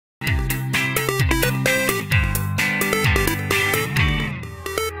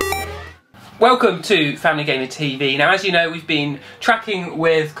Welcome to Family Gamer TV. Now, as you know, we've been tracking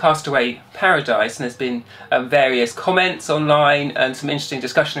with Castaway Paradise, and there's been various comments online and some interesting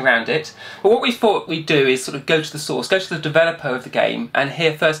discussion around it. But what we thought we'd do is sort of go to the source, go to the developer of the game, and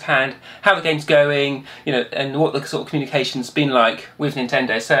hear firsthand how the game's going, and what the sort of communication's been like with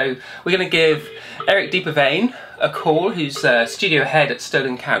Nintendo. So we're going to give Eric Diepeveen a call, who's studio head at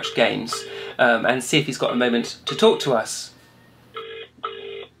Stolon Couch Games, and see if he's got a moment to talk to us.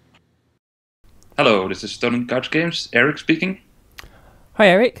 Hello, this is Stolon Couch Games, Eric speaking. Hi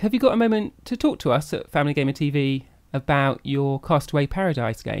Eric, have you got a moment to talk to us at Family Gamer TV about your Castaway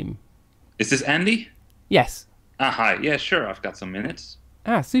Paradise game? Is this Andy? Yes. Hi, yeah, sure, I've got some minutes.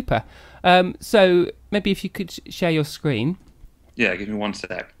 Super. So maybe if you could share your screen. Yeah, give me one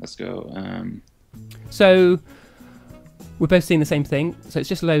sec, let's go. So we're both seeing the same thing, so it's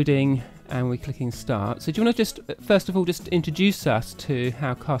just loading and we're clicking start. So do you want to just, first of all, just introduce us to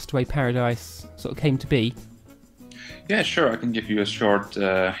how Castaway Paradise sort of came to be? Yeah, sure, I can give you a short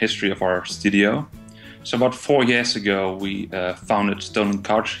history of our studio. So about 4 years ago, we founded Stolon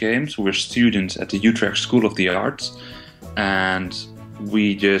Couch Games. We're students at the Utrecht School of the Arts, and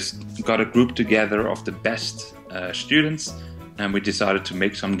we just got a group together of the best students, and we decided to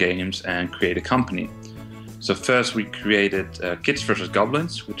make some games and create a company. So first we created Kids vs.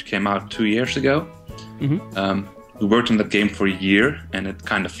 Goblins, which came out 2 years ago. We worked on that game for a year and it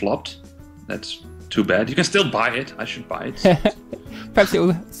kind of flopped. That's too bad. You can still buy it. I should buy it. Perhaps it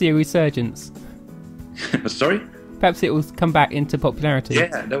will see a resurgence. Sorry? Perhaps it will come back into popularity.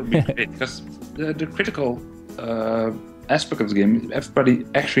 Yeah, that would be great. Because the critical aspect of the game, everybody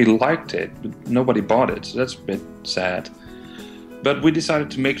actually liked it, but nobody bought it. So that's a bit sad. But we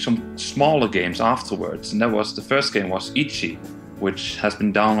decided to make some smaller games afterwards, and the first game was Ichi, which has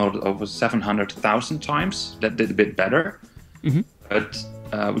been downloaded over 700,000 times. That did a bit better, but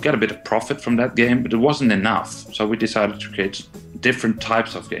we got a bit of profit from that game, but it wasn't enough. So we decided to create different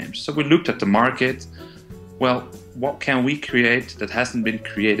types of games. So we looked at the market. Well, what can we create that hasn't been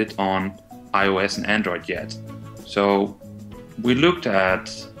created on iOS and Android yet? So we looked at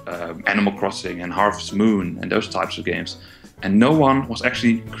Animal Crossing and Harvest Moon and those types of games. And no one was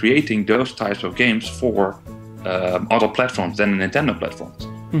actually creating those types of games for other platforms than the Nintendo platforms.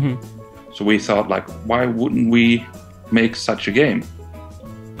 So we thought, like, why wouldn't we make such a game?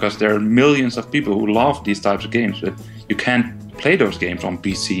 Because there are millions of people who love these types of games, but you can't play those games on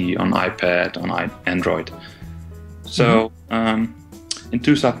PC, on iPad, on Android. So in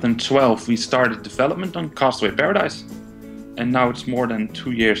 2012 we started development on Castaway Paradise, and now it's more than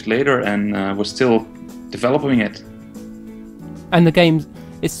 2 years later, and we're still developing it. And the game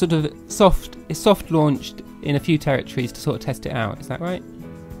is sort of soft launched in a few territories to sort of test it out, is that right?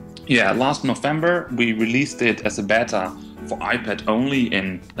 Yeah, last November we released it as a beta for iPad only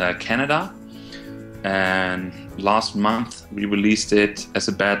in Canada, and last month we released it as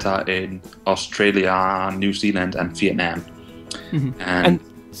a beta in Australia, New Zealand and Vietnam. And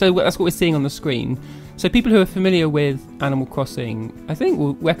so that's what we're seeing on the screen. So people who are familiar with Animal Crossing, I think,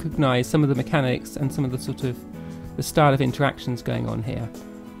 will recognise some of the mechanics and some of the sort of the style of interactions going on here.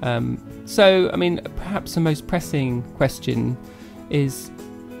 So, I mean, perhaps the most pressing question is,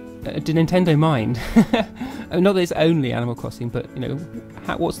 did Nintendo mind? Not that it's only Animal Crossing, but,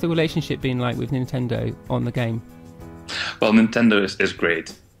 what's the relationship been like with Nintendo on the game? Well, Nintendo is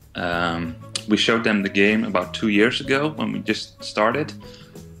great. We showed them the game about 2 years ago when we just started,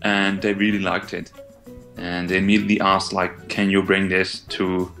 and they really liked it. And they immediately asked, like, can you bring this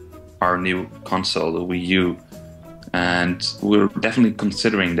to our new console, the Wii U? And we're definitely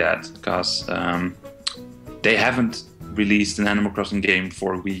considering that, because they haven't released an Animal Crossing game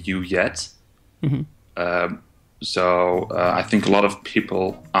for Wii U yet. So I think a lot of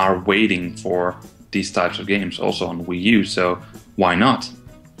people are waiting for these types of games also on Wii U, so why not?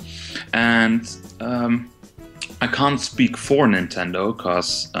 And I can't speak for Nintendo,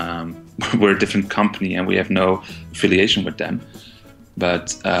 because we're a different company and we have no affiliation with them.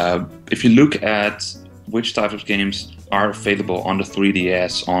 But if you look at which types of games are available on the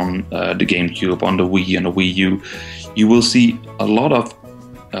 3DS, on the GameCube, on the Wii and the Wii U, you will see a lot of,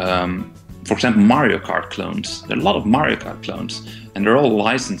 for example, Mario Kart clones. There are a lot of Mario Kart clones, and they're all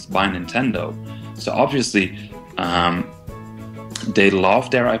licensed by Nintendo. So obviously, they love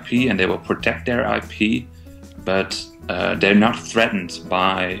their IP and they will protect their IP, but they're not threatened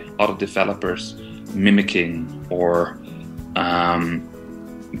by other developers mimicking or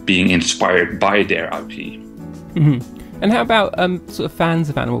being inspired by their IP. And how about sort of fans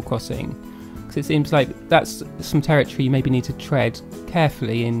of Animal Crossing? Because it seems like that's some territory you maybe need to tread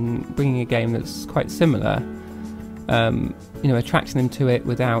carefully in bringing a game that's quite similar. attracting them to it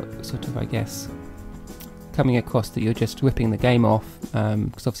without sort of, I guess, coming across that you're just ripping the game off,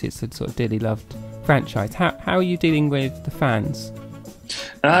 because obviously it's a sort of dearly loved franchise. How are you dealing with the fans?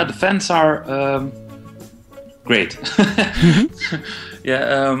 The fans are great.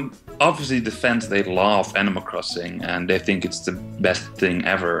 Yeah, obviously the fans, they love Animal Crossing and they think it's the best thing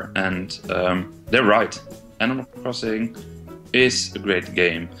ever, and they're right. Animal Crossing is a great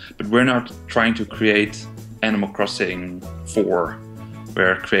game, but we're not trying to create Animal Crossing 4.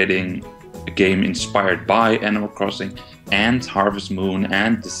 We're creating a game inspired by Animal Crossing and Harvest Moon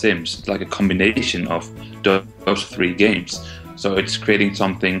and The Sims. It's like a combination of those 3 games. So it's creating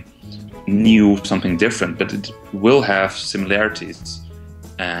something new, something different, but it will have similarities.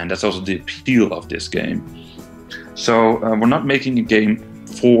 And that's also the appeal of this game. So we're not making a game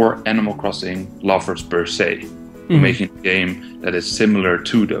for Animal Crossing lovers per se. We're making a game that is similar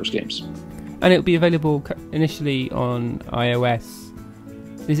to those games. And it'll be available initially on iOS.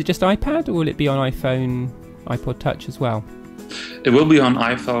 Is it just iPad, or will it be on iPhone, iPod Touch as well? It will be on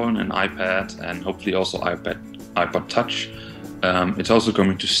iPhone and iPad, and hopefully also iPod Touch. It's also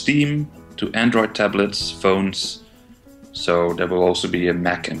coming to Steam, to Android tablets, phones. So there will also be a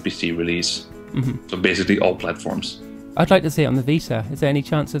Mac and PC release. So basically all platforms. I'd like to see it on the Vita. Is there any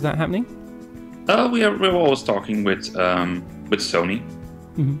chance of that happening? We're always talking with Sony.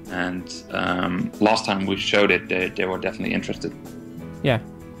 And last time we showed it, they were definitely interested. Yeah.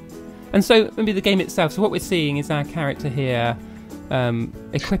 And so maybe the game itself, so what we're seeing is our character here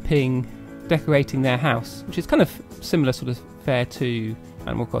equipping, decorating their house, which is kind of similar sort of fare to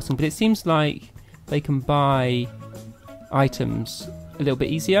Animal Crossing, but it seems like they can buy items a little bit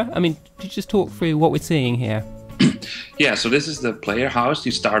easier. I mean, could you just talk through what we're seeing here? Yeah, so this is the player house.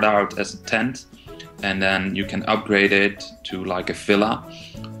 You start out as a tent, and then you can upgrade it to like a villa.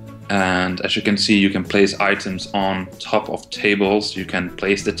 And as you can see, you can place items on top of tables. You can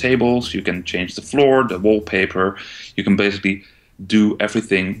place the tables, you can change the floor, the wallpaper. You can basically do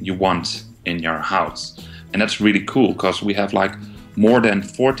everything you want in your house. And that's really cool, because we have like more than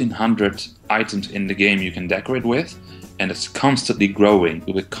 1,400 items in the game you can decorate with. And it's constantly growing.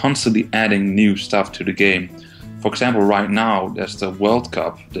 We're constantly adding new stuff to the game. For example, right now, there's the World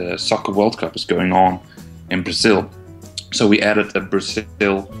Cup. The Soccer World Cup is going on in Brazil. So we added a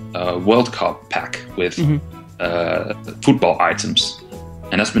Brazil World Cup pack with football items.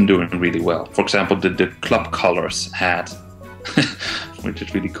 And that's been doing really well. For example, the club colors hat, which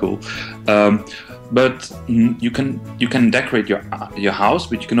is really cool. But you can decorate your house,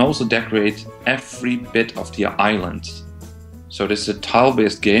 but you can also decorate every bit of the island. So this is a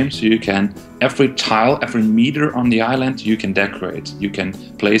tile-based game, so you can, every tile, every meter on the island, you can decorate. You can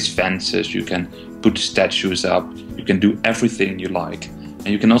place fences, you can put statues up, you can do everything you like. And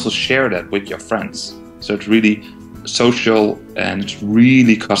you can also share that with your friends. So it's really social and it's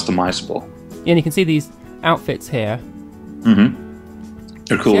really customizable. Yeah, and you can see these outfits here.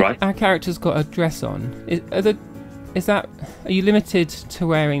 They're cool, right? Our character's got a dress on. Are you limited to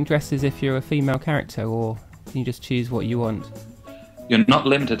wearing dresses if you're a female character, or can you just choose what you want? You're not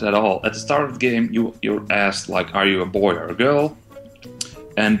limited at all. At the start of the game, you're asked, like, are you a boy or a girl?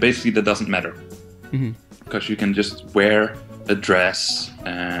 And basically that doesn't matter. Because you can just wear a dress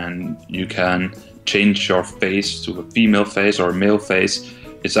and you can change your face to a female face or a male face.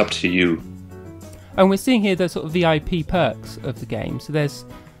 It's up to you. And we're seeing here the sort of VIP perks of the game. So there's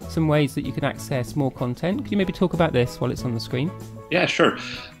some ways that you can access more content. Could you maybe talk about this while it's on the screen? Yeah, sure.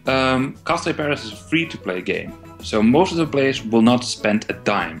 Castaway Paradise is a free-to-play game. So most of the players will not spend a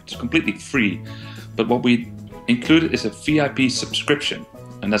dime. It's completely free. But what we included is a VIP subscription.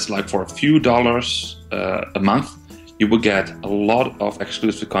 And that's like for a few dollars a month, you will get a lot of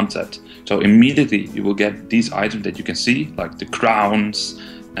exclusive content. So immediately you will get these items that you can see, like the crowns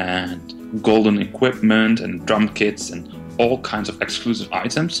and golden equipment and drum kits and all kinds of exclusive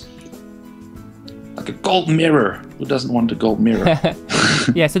items. Like a gold mirror. Who doesn't want a gold mirror?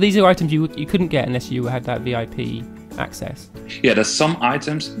 Yeah, so these are items you couldn't get unless you had that VIP access. Yeah, there's some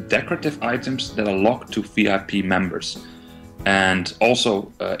items, decorative items, that are locked to VIP members. And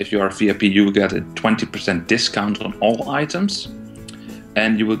also, if you are a VIP, you will get a 20% discount on all items.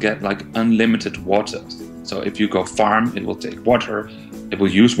 And you will get like unlimited water. So if you go farm, it will take water. It will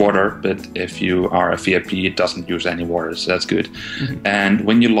use water, but if you are a VIP, it doesn't use any water, so that's good. And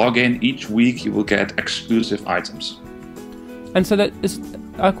when you log in each week, you will get exclusive items. And so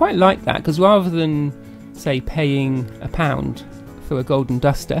I quite like that, because rather than, say, paying £1 for a golden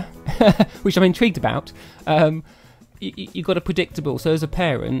duster, which I'm intrigued about, you got a predictable. So as a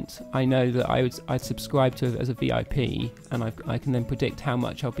parent, I know that I'd subscribe to as a VIP, and I can then predict how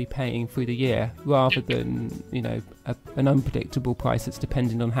much I'll be paying through the year, rather than an unpredictable price that's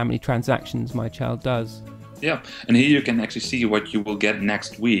dependent on how many transactions my child does. Yeah, and here you can actually see what you will get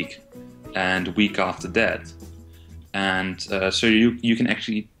next week and week after that, and so you can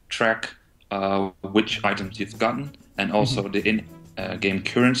actually track which items you've gotten, and also the in-game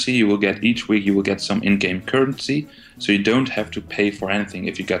currency you will get each week. You will get some in-game currency, so you don't have to pay for anything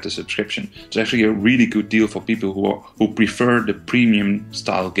if you get the subscription. It's actually a really good deal for people who prefer the premium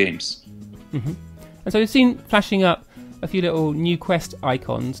style games. And so we've seen flashing up a few little new quest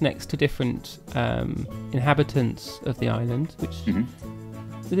icons next to different inhabitants of the island, which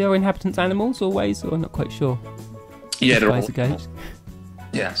are the inhabitants animals always, or I'm not quite sure. Yeah, they're all a goat.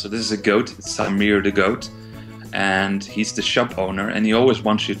 Yeah, so this is a goat. It's Samir the goat, and he's the shop owner, and he always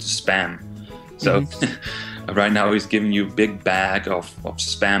wants you to spam. So right now he's giving you a big bag of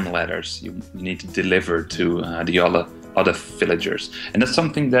spam letters you need to deliver to the other villagers, and that's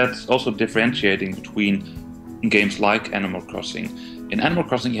something that's also differentiating between games like Animal Crossing. In Animal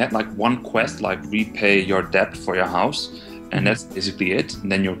Crossing, you had like one quest, like repay your debt for your house, and that's basically it.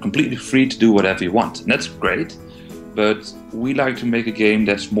 And then you're completely free to do whatever you want, and that's great. But we like to make a game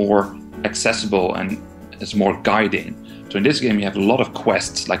that's more accessible and is more guiding. So in this game you have a lot of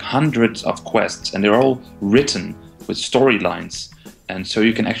quests, like hundreds of quests, and they're all written with storylines. And so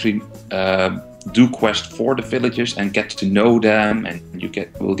you can actually do quests for the villagers and get to know them, and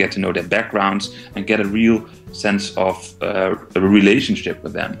will get to know their backgrounds and get a real sense of a relationship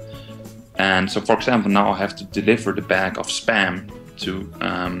with them. And so, for example, now I have to deliver the bag of spam to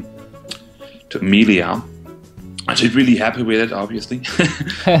Amelia. And she's really happy with it, obviously.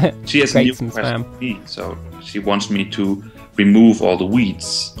 She has a new quest for me, so she wants me to remove all the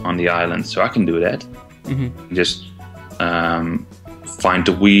weeds on the island, so I can do that. Just find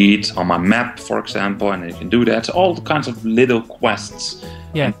the weeds on my map, for example, and you can do that. So all the kinds of little quests.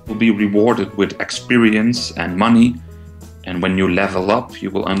 And you'll be rewarded with experience and money. And when you level up, you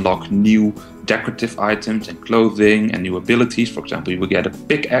will unlock new decorative items and clothing and new abilities. For example, you will get a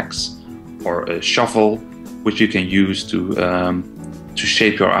pickaxe or a shovel, which you can use to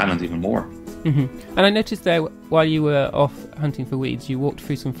shape your island even more. And I noticed there, while you were off hunting for weeds, you walked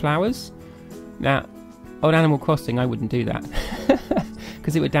through some flowers. Now, on Animal Crossing, I wouldn't do that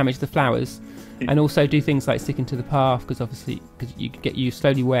because it would damage the flowers, and also do things like sticking to the path, because you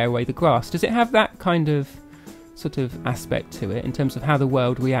slowly wear away the grass. Does it have that kind of sort of aspect to it in terms of how the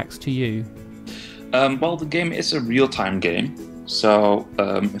world reacts to you? Well, the game is a real-time game. So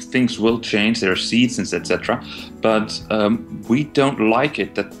things will change, there are seasons, etc. But we don't like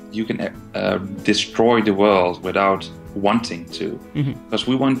it that you can destroy the world without wanting to. Because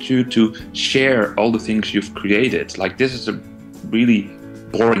we want you to share all the things you've created. Like, this is a really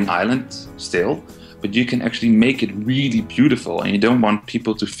boring island still, but you can actually make it really beautiful, and you don't want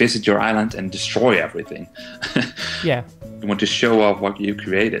people to visit your island and destroy everything. You want to show off what you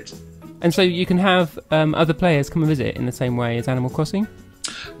created. And so you can have other players come and visit in the same way as Animal Crossing?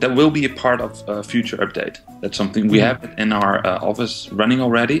 That will be a part of a future update. That's something we have in our office running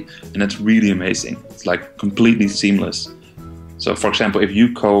already, and it's really amazing. It's like completely seamless. So, for example, if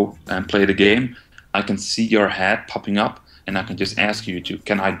you go and play the game, I can see your head popping up, and I can just ask you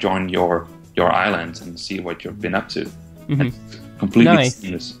can I join your island and see what you've been up to. It's completely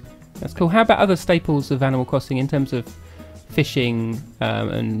seamless. That's cool. How about other staples of Animal Crossing in terms of fishing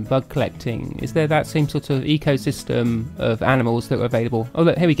and bug collecting? Is there that same sort of ecosystem of animals that are available? Oh,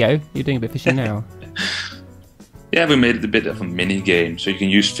 look, here we go. You're doing a bit of fishing now. Yeah, we made it a bit of a mini game. So you can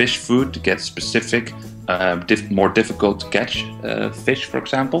use fish food to get specific, more difficult to catch fish, for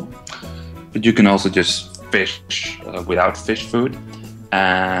example. But you can also just fish without fish food.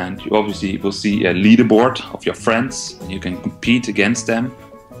 And you obviously will see a leaderboard of your friends, and you can compete against them.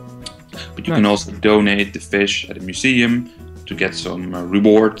 But you can also donate the fish at a museum to get some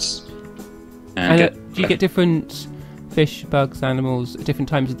rewards. And do you get different fish, bugs, animals at different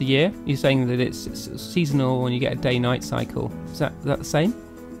times of the year? You're saying that it's seasonal and you get a day-night cycle. Is that the same?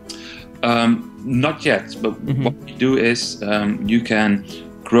 Not yet, but what you do is you can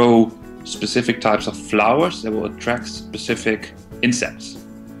grow specific types of flowers that will attract specific insects.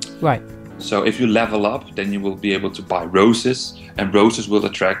 Right. So if you level up, then you will be able to buy roses, and roses will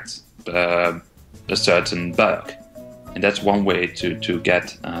attract a certain bug. And that's one way to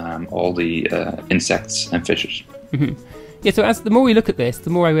get all the insects and fishes. Yeah, so the more we look at this, the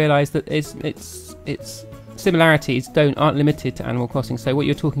more I realise that its similarities aren't limited to Animal Crossing. So what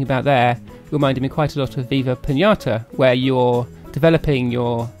you're talking about there reminded me quite a lot of Viva Pinata, where you're developing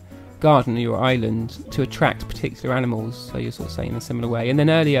your garden or your island to attract particular animals. So you're sort of saying in a similar way. And then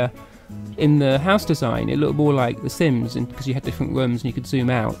earlier in the house design, it looked more like The Sims because you had different rooms and you could zoom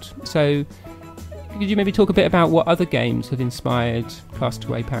out. So could you maybe talk a bit about what other games have inspired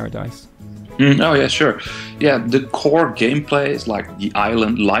Castaway Paradise? Oh yeah, sure. Yeah, the core gameplay is like the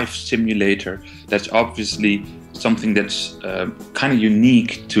island life simulator. That's obviously something that's kind of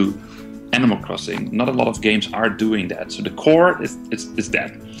unique to Animal Crossing. Not a lot of games are doing that. So the core is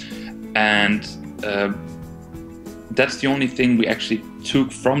that, and that's the only thing we actually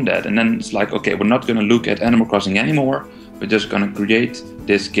took from that. And then it's like, okay, we're not going to look at Animal Crossing anymore. We're just going to create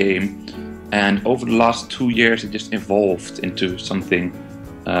this game. And over the last 2 years, it just evolved into something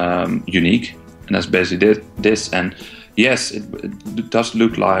unique, and that's basically this. And yes, it does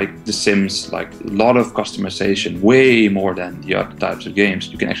look like The Sims, like a lot of customization, way more than the other types of games.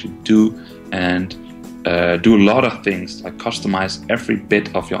 You can actually do a lot of things, like customize every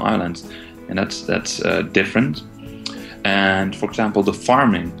bit of your island, and that's different. And for example, the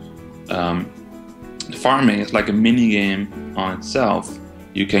farming is like a mini game on itself.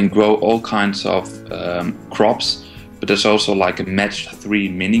 You can grow all kinds of crops, but there's also like a match 3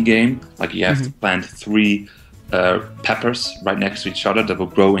 mini game. Like you have to plant 3 peppers right next to each other that will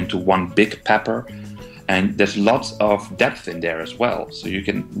grow into one big pepper. And there's lots of depth in there as well. So you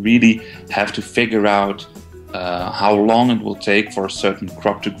can really have to figure out how long it will take for a certain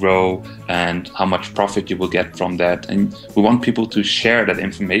crop to grow and how much profit you will get from that. And we want people to share that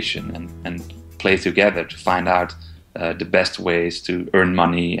information and play together to find out the best ways to earn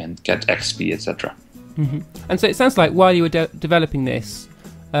money and get XP, etc. And so it sounds like while you were developing this,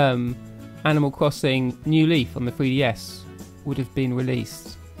 Animal Crossing New Leaf on the 3DS would have been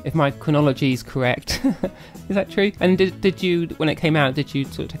released, if my chronology is correct. Is that true? And did you, when it came out, did you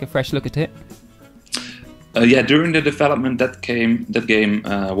sort of take a fresh look at it? Yeah, during the development that game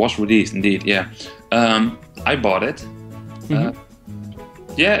was released, indeed. Yeah, I bought it.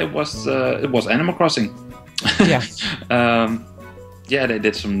 Yeah, it was Animal Crossing. Yeah. Yeah, they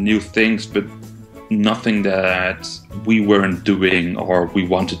did some new things, but nothing that we weren't doing or we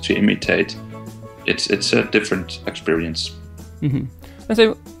wanted to imitate. It's a different experience. And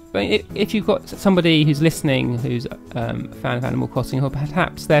so, if you've got somebody who's listening who's a fan of Animal Crossing, or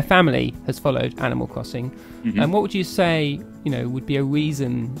perhaps their family has followed Animal Crossing, what would you say, would be a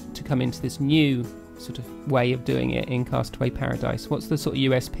reason to come into this new sort of way of doing it in Castaway Paradise? What's the sort of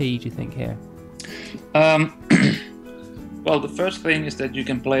USP, do you think, here? Well, the first thing is that you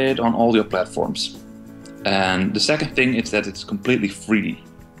can play it on all your platforms. And the second thing is that it's completely free.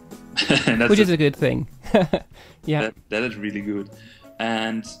 Which is a good thing. Yeah. That is really good.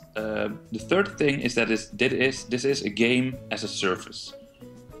 And the third thing is that this is a game as a service.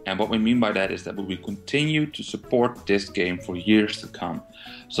 And what we mean by that is that we will continue to support this game for years to come.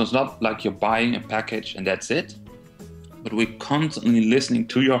 So it's not like you're buying a package and that's it, but we're constantly listening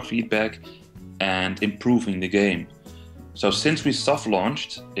to your feedback and improving the game. So since we soft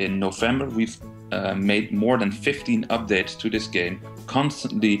launched in November, we've made more than 15 updates to this game,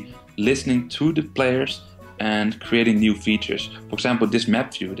 constantly listening to the players and creating new features. For example, this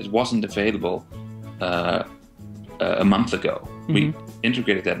map view, this wasn't available a month ago. We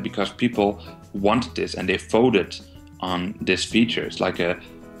integrated that because people wanted this and they voted on this feature. It's like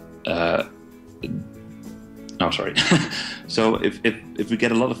so if we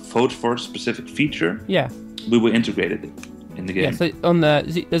get a lot of votes for a specific feature, we will integrate it in the game. Yeah,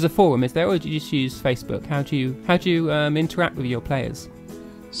 so there's a forum, is there, or do you just use Facebook? How do you interact with your players?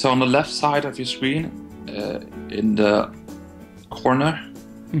 So on the left side of your screen, in the corner,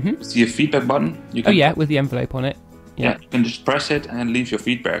 see a feedback button. You can, with the envelope on it. Yeah, you can just press it and leave your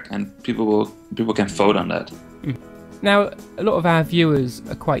feedback, and people can vote on that. Now, a lot of our viewers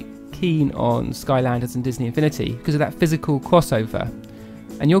are quite keen on Skylanders and Disney Infinity because of that physical crossover,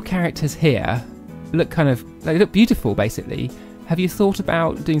 and your characters here they look beautiful, basically. Have you thought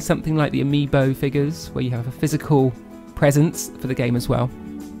about doing something like the Amiibo figures, where you have a physical presence for the game as well?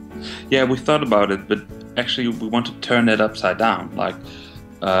 Yeah, we thought about it, but actually we want to turn it upside down. Like,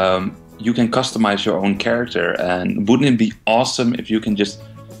 you can customize your own character, and wouldn't it be awesome if you can just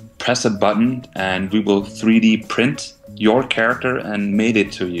press a button and we will 3D print your character and made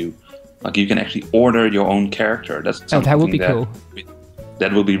it to you? Like, you can actually order your own character. That's something that would be cool.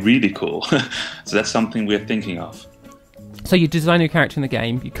 That will be really cool. So that's something we're thinking of. So you design your character in the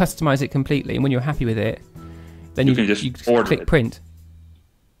game, you customize it completely, and when you're happy with it, then you can just click print.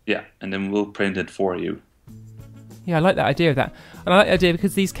 Yeah, and then we'll print it for you. Yeah, I like that idea of that. And I like the idea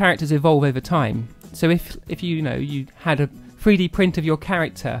because these characters evolve over time. So if you had a 3D print of your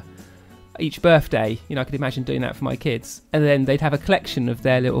character each birthday. You know, I could imagine doing that for my kids, and then they'd have a collection of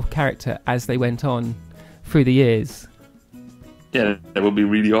their little character as they went on through the years. Yeah, that would be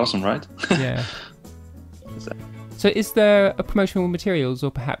really awesome, right? Yeah. So is there a promotional materials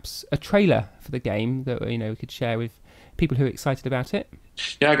or perhaps a trailer for the game that, you know, we could share with people who are excited about it?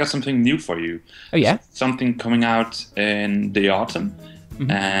 Yeah, I got something new for you. Oh, yeah? Something coming out in the autumn,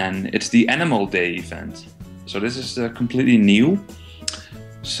 and it's the Animal Day event. So this is completely new.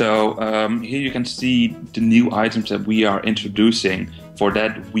 So here you can see the new items that we are introducing for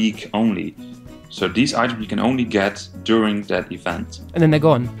that week only. So these items you can only get during that event. And then they're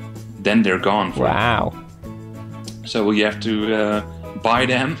gone? Then they're gone. Wow. So you have to buy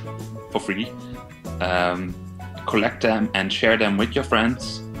them for free, collect them and share them with your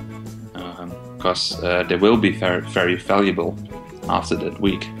friends, because they will be very, very valuable after that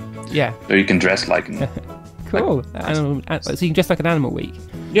week. Yeah. So you can dress like an cool. So you can dress like an animal week.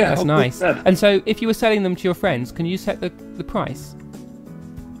 Yeah, that's nice. And so if you were selling them to your friends, can you set the price?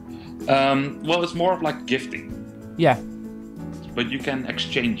 Well, it's more of like gifting. Yeah. But you can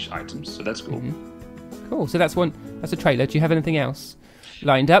exchange items, so that's cool. Cool. So that's a trailer. Do you have anything else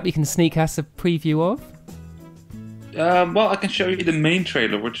lined up you can sneak us a preview of? Well, I can show you the main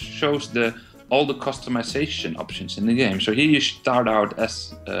trailer, which shows all the customization options in the game. So here you start out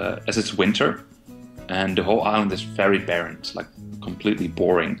as it's winter, and the whole island is very barren. It's like completely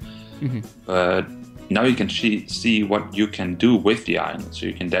boring. But now you can see what you can do with the island. So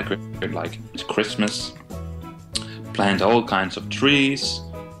you can decorate like it's Christmas, plant all kinds of trees,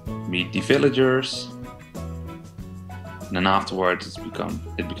 meet the villagers, and then afterwards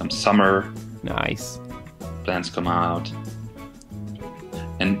it becomes summer. Nice. Plants come out,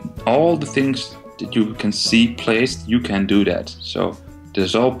 and all the things that you can see placed, you can do that. So this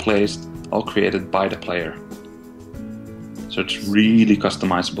is all placed, all created by the player. So it's really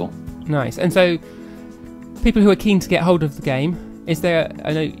customizable. Nice. And so people who are keen to get hold of the game, is there,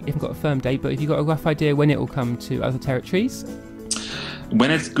 I know you haven't got a firm date, but have you got a rough idea when it will come to other territories? When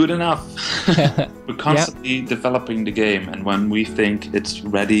it's good enough. We're constantly developing the game, and when we think it's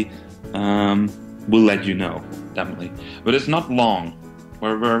ready, we'll let you know, definitely. But it's not long.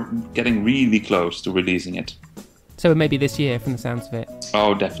 We're getting really close to releasing it. So maybe this year, from the sounds of it.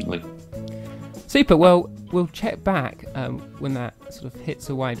 Oh, definitely. Super. Well, we'll check back when that sort of hits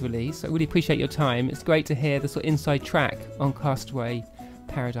a wide release. I really appreciate your time. It's great to hear the sort of inside track on Castaway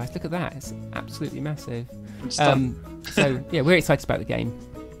Paradise. Look at that. It's absolutely massive. So, yeah, we're excited about the game.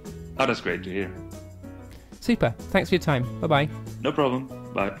 Oh, that's great to hear. Super. Thanks for your time. Bye-bye. No problem.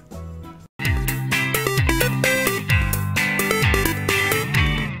 Bye.